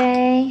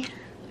Wednesday.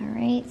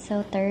 Alright,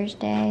 so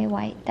Thursday,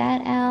 white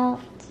that out.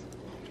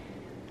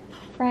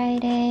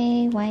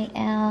 Friday, white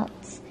out.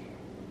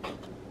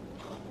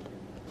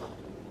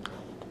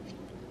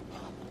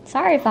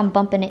 Sorry if I'm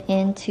bumping it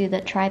into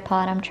the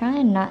tripod. I'm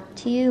trying not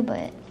to,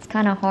 but it's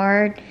kind of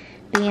hard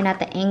being at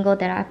the angle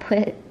that I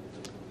put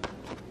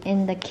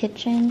in the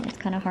kitchen. It's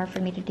kind of hard for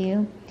me to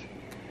do,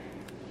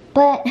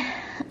 but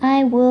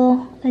I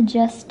will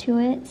adjust to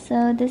it.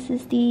 So this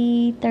is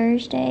the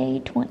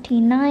Thursday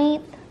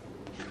 29th,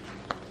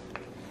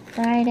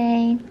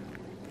 Friday,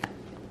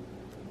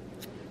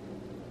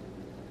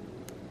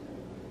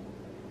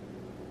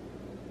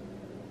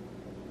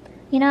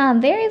 you know,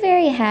 I'm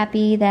very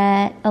happy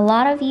that a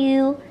lot of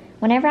you,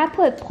 whenever I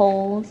put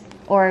polls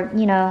or,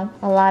 you know,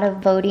 a lot of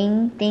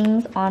voting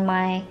things on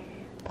my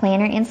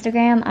planner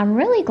Instagram, I'm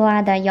really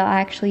glad that y'all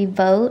actually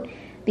vote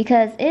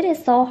because it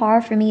is so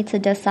hard for me to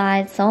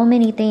decide so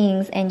many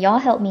things, and y'all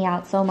help me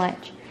out so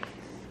much.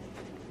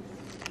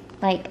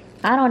 Like,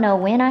 I don't know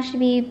when I should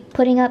be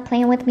putting up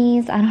Plan With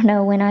Me's. I don't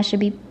know when I should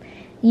be,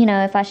 you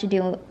know, if I should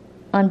do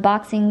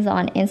unboxings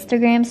on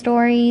Instagram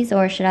stories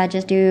or should I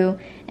just do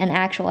an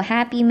actual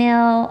Happy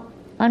Mail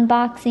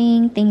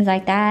unboxing, things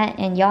like that,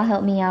 and y'all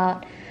help me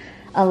out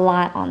a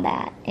lot on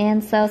that.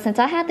 And so since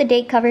I have the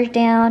date covers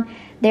down,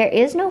 there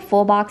is no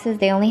full boxes.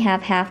 They only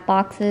have half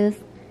boxes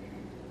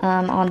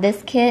on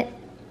this kit.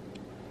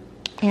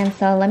 And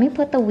so let me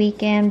put the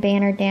weekend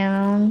banner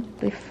down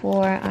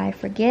before I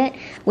forget,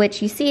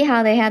 which you see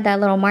how they have that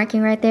little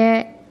marking right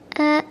there.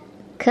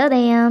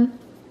 Kabam.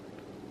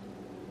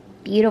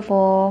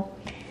 Beautiful.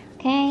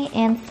 Okay,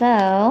 and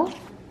so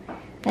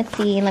let's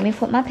see, let me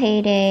put my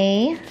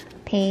payday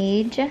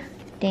page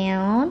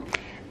down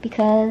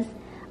because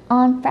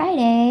on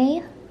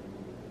Friday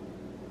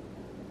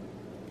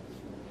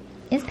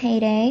is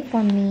payday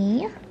for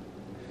me.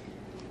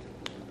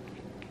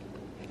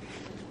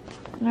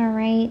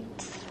 Alright.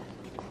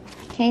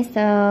 Okay,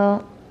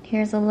 so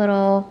here's a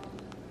little,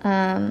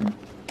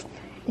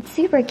 it's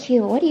super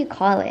cute. What do you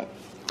call it?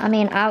 I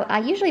mean, I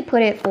usually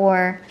put it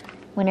for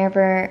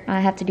whenever I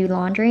have to do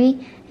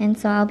laundry. And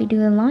so I'll be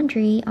doing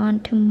laundry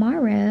on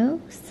tomorrow.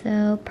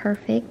 So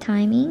perfect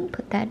timing.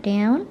 Put that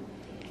down.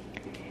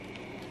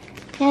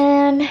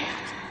 And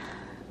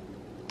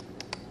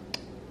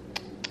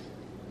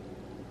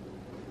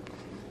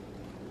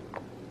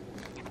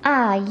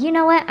you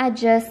know what? I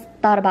just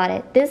thought about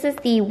it. This is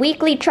the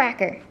weekly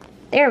tracker.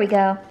 There we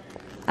go.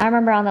 I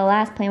remember on the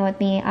last Plan With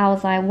Me, I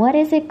was like, what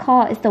is it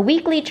called? It's the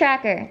weekly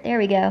tracker. There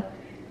we go.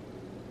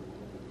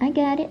 I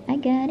got it. I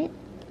got it.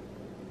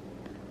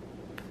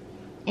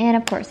 And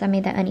of course, I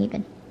made that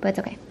uneven, but it's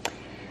okay.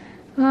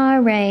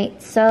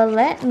 Alright, so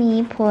let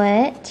me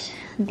put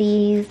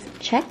these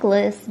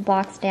checklist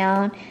box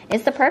down.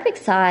 It's the perfect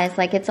size.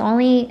 Like, it's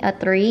only a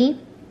 3.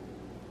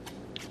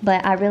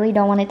 But I really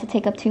don't want it to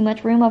take up too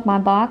much room of my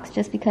box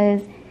just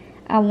because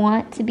I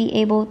want to be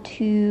able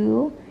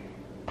to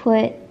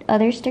put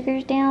other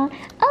stickers down.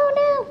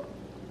 Oh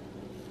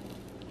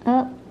no!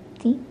 Oh,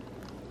 see?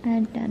 I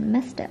done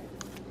messed up.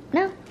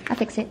 No, I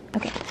fixed it.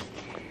 Okay.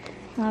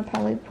 I'll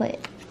probably put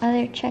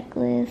other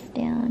checklists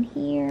down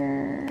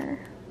here.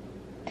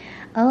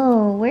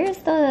 Oh, where's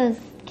the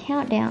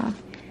countdown?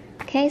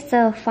 Okay,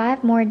 so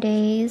 5 more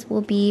days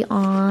will be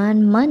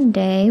on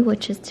Monday,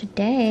 which is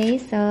today.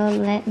 So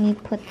let me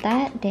put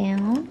that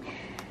down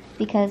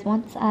because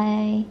once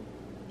I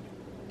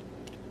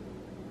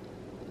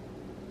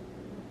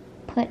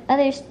put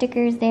other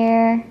stickers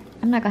there,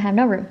 I'm not gonna have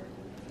no room.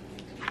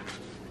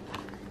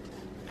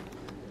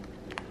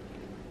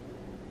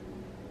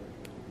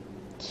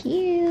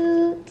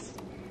 Cute.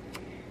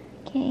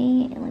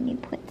 Okay, let me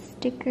put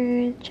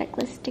stickers,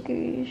 checklist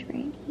stickers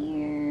right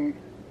here.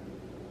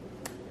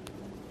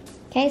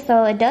 Okay,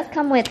 so it does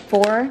come with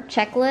 4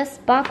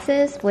 checklist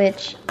boxes,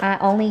 which I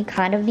only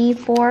kind of need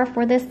 4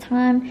 for this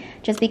time,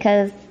 just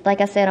because, like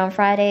I said, on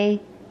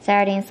Friday,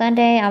 Saturday, and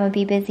Sunday, I'm gonna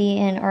be busy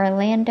in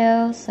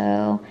Orlando,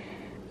 so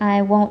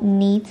I won't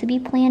need to be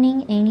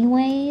planning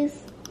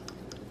anyways.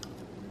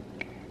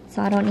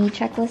 So I don't need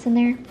checklists in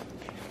there.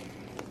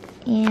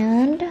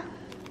 And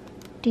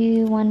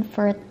do one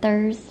for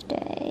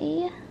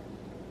Thursday.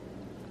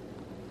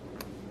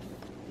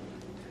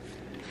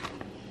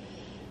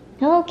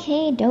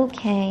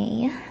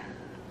 Okay.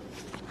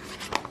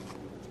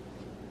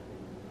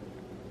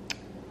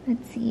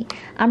 Let's see.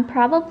 I'm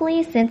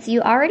probably, since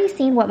you already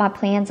seen what my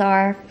plans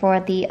are for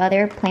the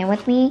other Plan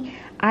With Me,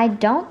 I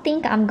don't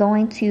think I'm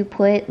going to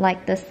put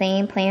like the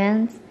same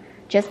plans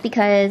just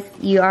because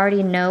you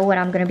already know what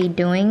I'm going to be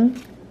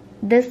doing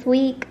this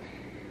week.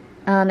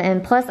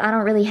 And plus I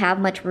don't really have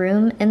much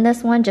room in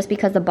this one just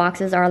because the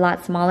boxes are a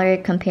lot smaller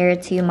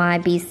compared to my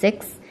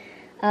B6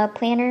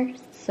 planner.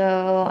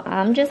 So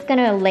I'm just going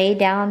to lay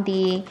down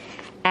the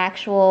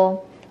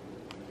actual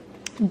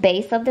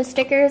base of the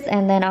stickers,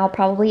 and then I'll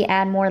probably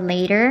add more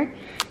later,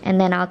 and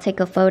then I'll take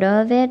a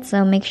photo of it.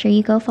 So make sure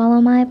you go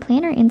follow my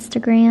planner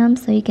Instagram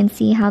so you can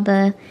see how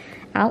the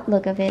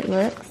outlook of it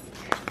looks,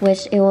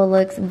 which it will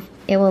look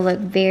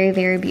very,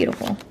 very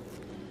beautiful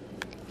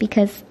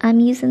because I'm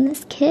using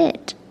this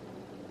kit.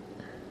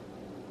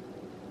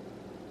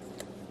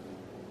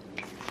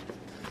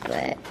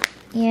 But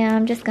yeah,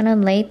 I'm just gonna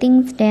lay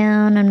things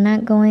down. I'm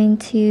not going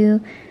to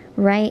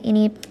write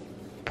any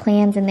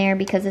plans in there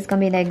because it's gonna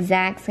be the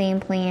exact same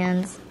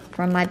plans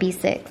from my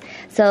B6.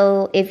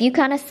 So if you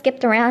kind of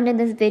skipped around in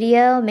this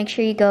video, make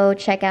sure you go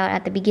check out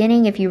at the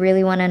beginning if you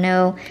really want to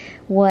know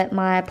what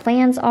my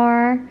plans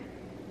are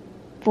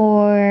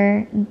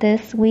for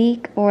this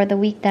week or the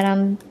week that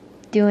I'm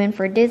doing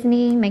for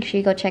Disney. Make sure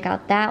you go check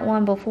out that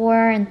one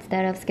before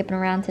instead of skipping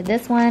around to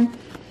this one.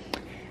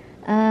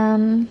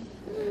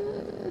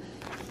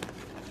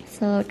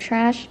 So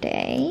trash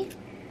day.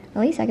 At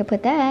least I could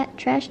put that.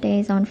 Trash day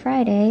is on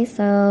Friday,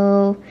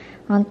 so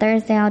on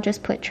Thursday I'll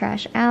just put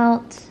trash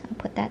out. I'll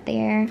put that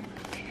there.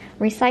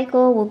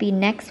 Recycle will be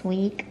next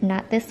week,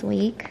 not this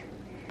week.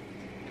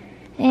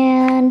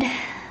 And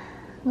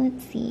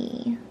let's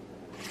see.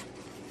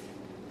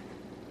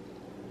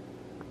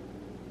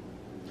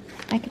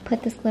 I could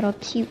put this little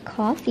cute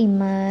coffee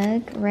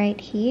mug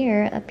right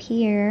here, up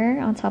here,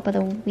 on top of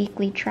the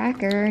weekly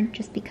tracker,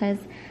 just because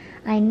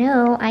I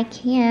know I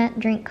can't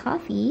drink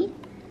coffee.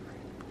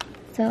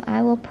 So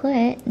I will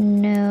put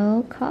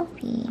no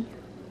coffee.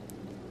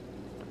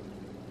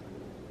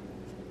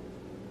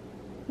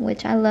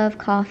 Which I love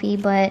coffee,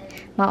 but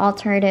my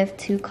alternative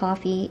to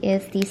coffee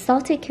is the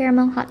salted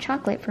caramel hot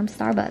chocolate from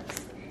Starbucks,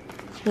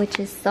 which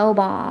is so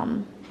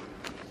bomb.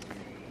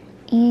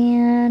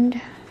 And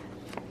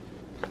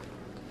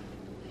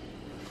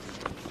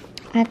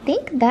I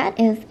think that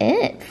is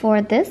it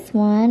for this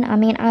one. I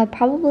mean, I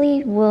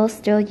probably will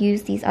still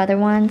use these other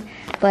ones,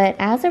 but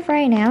as of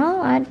right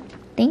now, I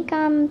think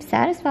I'm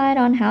satisfied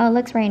on how it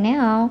looks right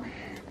now.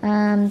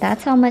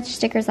 That's how much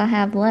stickers I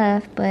have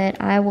left,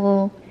 but I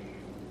will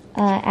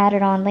add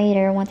it on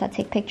later once I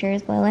take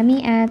pictures. But let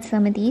me add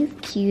some of these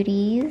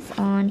cuties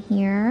on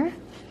here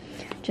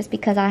just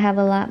because I have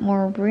a lot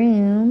more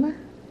room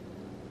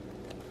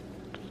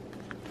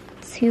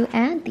to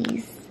add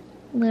these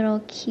little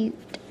cute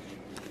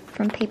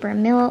from Paper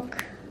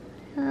Milk.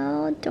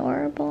 How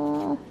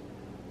adorable.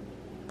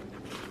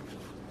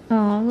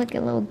 Oh, look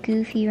at little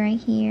Goofy right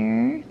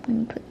here. Let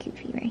me put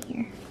Goofy right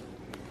here.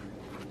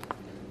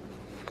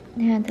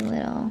 They have the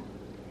little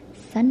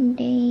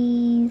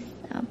sundaes.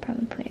 I'll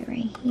probably put it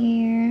right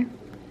here.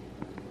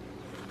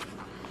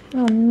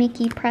 Little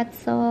Mickey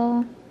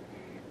pretzel,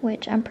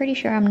 which I'm pretty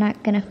sure I'm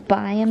not gonna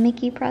buy a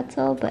Mickey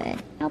pretzel, but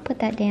I'll put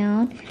that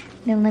down.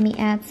 Then let me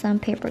add some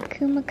Paper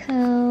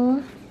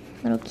Kumiko.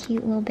 Little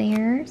cute little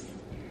bears.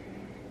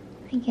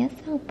 I guess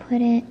I'll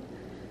put it.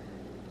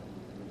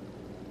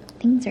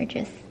 Things are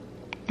just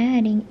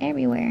adding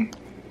everywhere.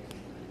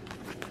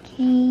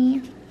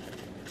 Okay.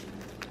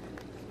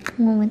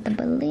 One with the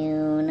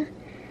balloon.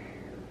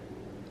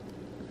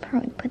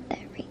 Probably put that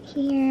right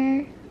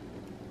here.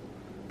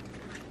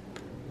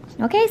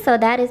 Okay, so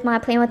that is my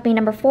Plan With Me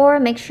number 4.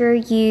 Make sure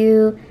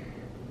you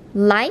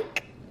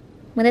like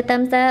with a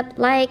thumbs up,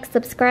 like,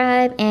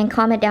 subscribe, and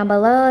comment down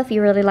below if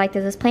you really liked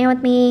this Plan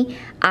With Me.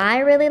 I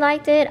really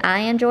liked it. I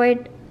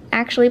enjoyed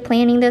actually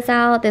planning this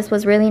out. This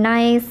was really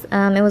nice.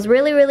 It was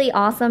really, really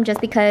awesome just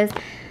because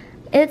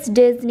it's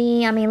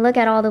Disney. I mean, look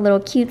at all the little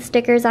cute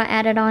stickers I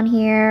added on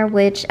here,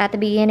 which at the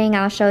beginning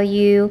I'll show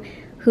you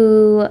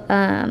who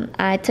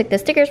I took the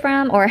stickers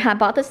from, or I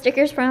bought the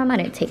stickers from. I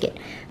didn't take it.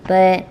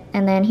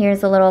 And then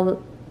here's a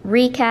little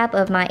recap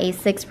of my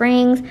A6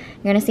 rings.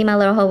 You're gonna see my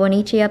little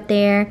Hobonichi up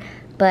there.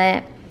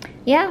 But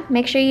yeah,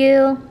 make sure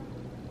you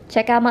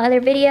check out my other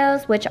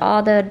videos, which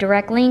all the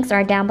direct links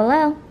are down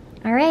below.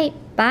 All right,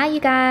 bye you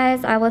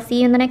guys. I will see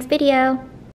you in the next video.